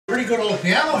good old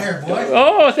piano here, boy.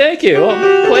 Oh, thank you.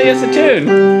 Well, play us a tune.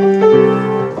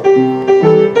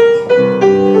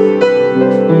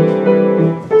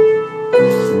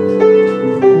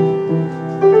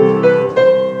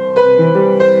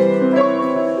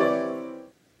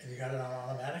 Have you got it on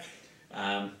automatic?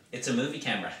 It's a movie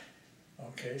camera.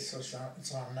 Okay, so it's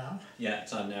on now. Yeah,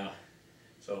 it's on now.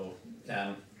 So,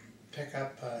 Pick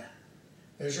up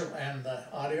visual and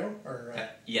audio, or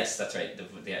yes, that's right.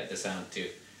 The sound too.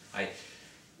 I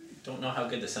don't know how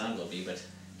good the sound will be, but it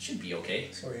should be okay.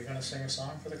 so are you going to sing a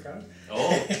song for the crowd?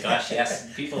 Oh gosh, yes.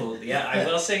 People, yeah, I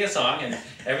will sing a song, and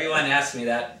everyone asks me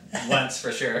that once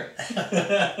for sure.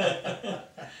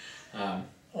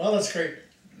 Well, it's great.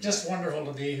 Just wonderful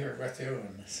to be here with you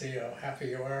and see how happy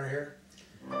you are here.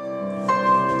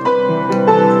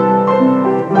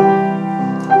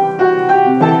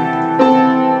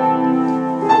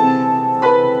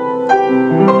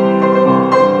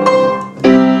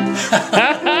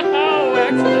 Oh,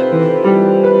 excellent.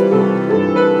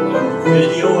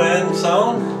 Video and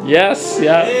sound? Yes,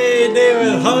 yeah. Hey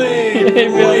David, hi! Hey,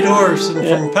 From Bill. Whitehorse and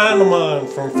from Panama and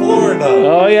from Florida.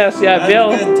 Oh, yes, yeah, Had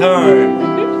Bill. a good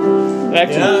time.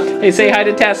 Excellent. Yeah. Hey, say hi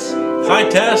to Tess. Hi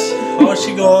Tess, how's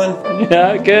she going?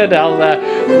 Yeah, good. I'll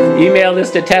email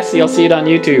this to Tess. You'll see it on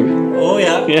YouTube. Oh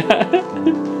yeah. Yeah.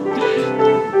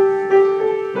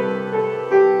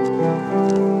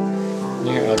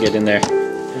 Here, I'll get in there.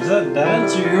 Is that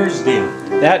Dad's or yours, Dean?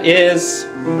 That is.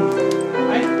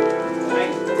 I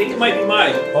think it might be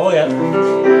mine. Oh yeah.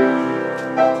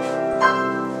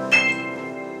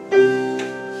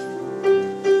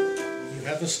 You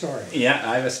have the story. Yeah,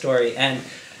 I have a story. And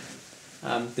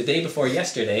the day before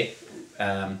yesterday,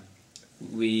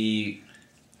 we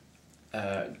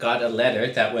got a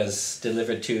letter that was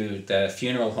delivered to the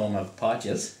funeral home of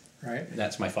Podges. Right.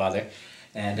 That's my father.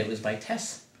 And it was by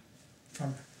Tess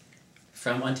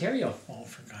from Ontario. Oh,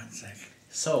 for God's sake.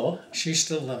 So, She's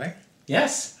still living?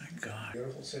 yes. My God.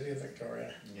 Beautiful city of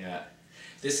Victoria. Yeah.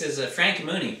 This is Frank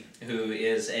Mooney, who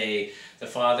is the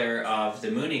father of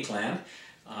the Mooney clan,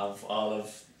 of all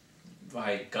of,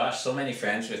 my gosh, so many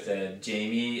friends with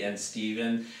Jamie and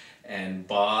Stephen and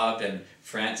Bob and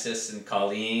Francis and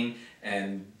Colleen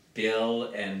and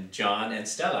Bill and John and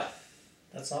Stella.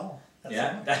 That's all. That's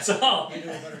Yeah, all. that's all. You do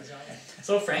a better job.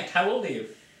 So Frank, how old are you?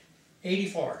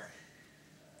 84.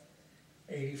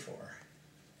 84.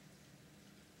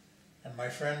 And my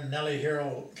friend Nellie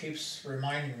Hero keeps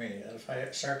reminding me that if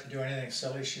I start to do anything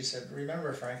silly, she said,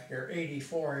 remember Frank, you're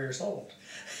 84 years old.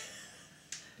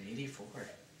 84.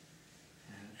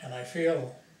 And I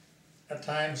feel at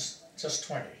times just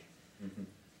 20. Mm-hmm.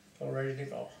 Feel ready to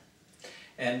go.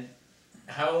 And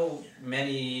how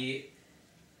many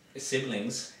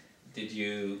siblings did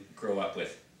you grow up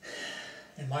with?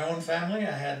 In my own family,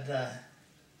 I had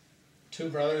 2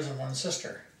 brothers and 1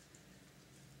 sister.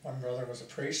 One brother was a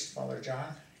priest, Father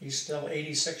John. He's still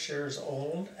 86 years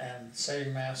old and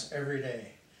saying Mass every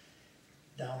day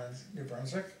down in New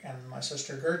Brunswick. And my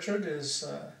sister Gertrude is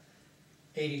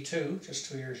 82, just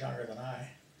 2 years younger than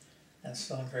I, and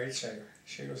still in grade shape.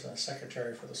 She was a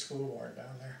secretary for the school board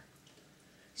down there.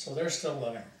 So they're still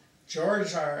living.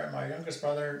 George, my youngest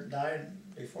brother, died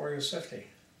before he was 50.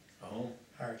 Oh.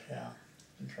 Heart, yeah,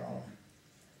 in Toronto.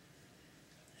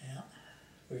 Yeah,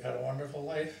 we've had a wonderful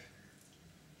life.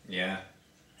 Yeah.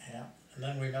 Yeah, and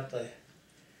then we met the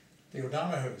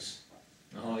O'Donohues.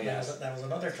 Oh, yes. That was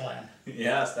another clan.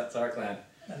 Yes, that's our clan.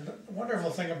 And the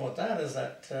wonderful thing about that is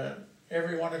that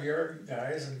every one of your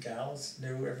guys and gals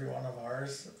knew every one of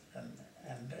ours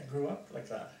and grew up like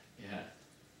that. Yeah.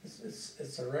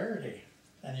 It's a rarity,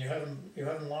 and you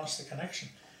haven't lost the connection.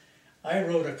 I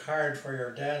wrote a card for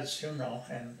your dad's funeral,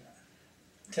 and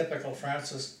typical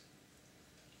Frances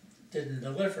didn't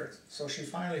deliver it, so she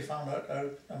finally found out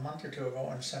a month or 2 ago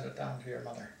and sent it down to your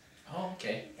mother. Oh,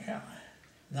 okay. Yeah.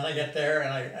 And then I get there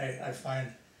and I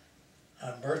find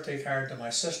a birthday card to my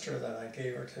sister that I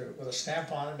gave her with a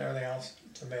stamp on it and everything else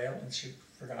to mail, and she'd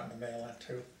forgotten to mail that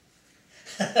too.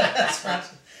 That's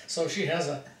Frances. So she has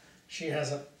a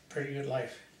pretty good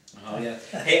life. Oh, yeah.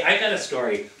 Hey, I got a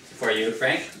story for you,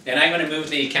 Frank, and I'm going to move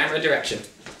the camera direction.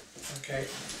 Okay.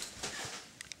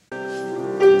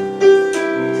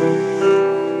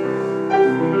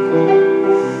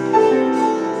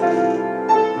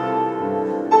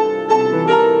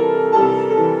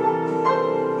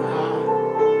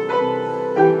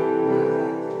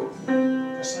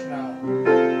 Just like now.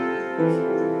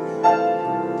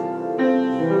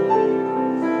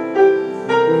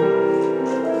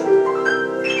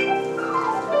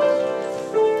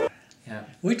 Yeah.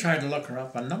 We tried to look her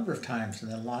up a number of times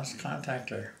and then lost contact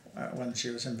her when she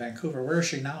was in Vancouver. Where is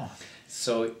she now?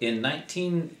 So in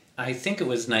 19 I think it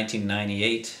was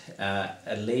 1998,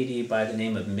 a lady by the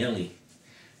name of Millie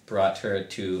brought her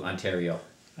to Ontario.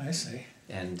 I see.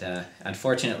 And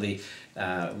unfortunately,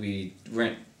 we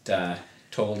weren't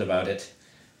told about it,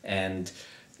 and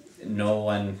no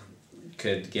one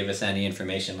could give us any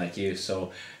information like you.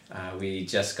 So we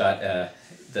just got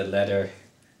the letter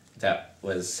that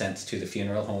was sent to the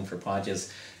funeral home for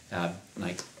Podges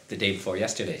like the day before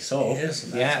yesterday. So Yes,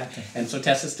 that's yeah, something. and so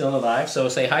Tess is still alive. So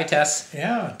say hi, Tess.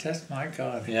 Yeah, Tess, my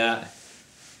God. Yeah,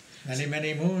 Many,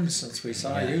 many moons since we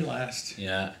saw Yeah. you last.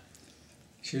 yeah,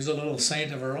 She was a little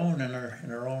saint of her own in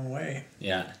her own way.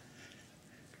 yeah.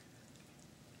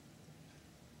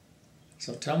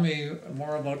 So tell me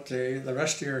more about the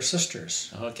rest of your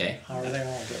sisters. Okay. How are they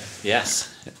all doing? Yes.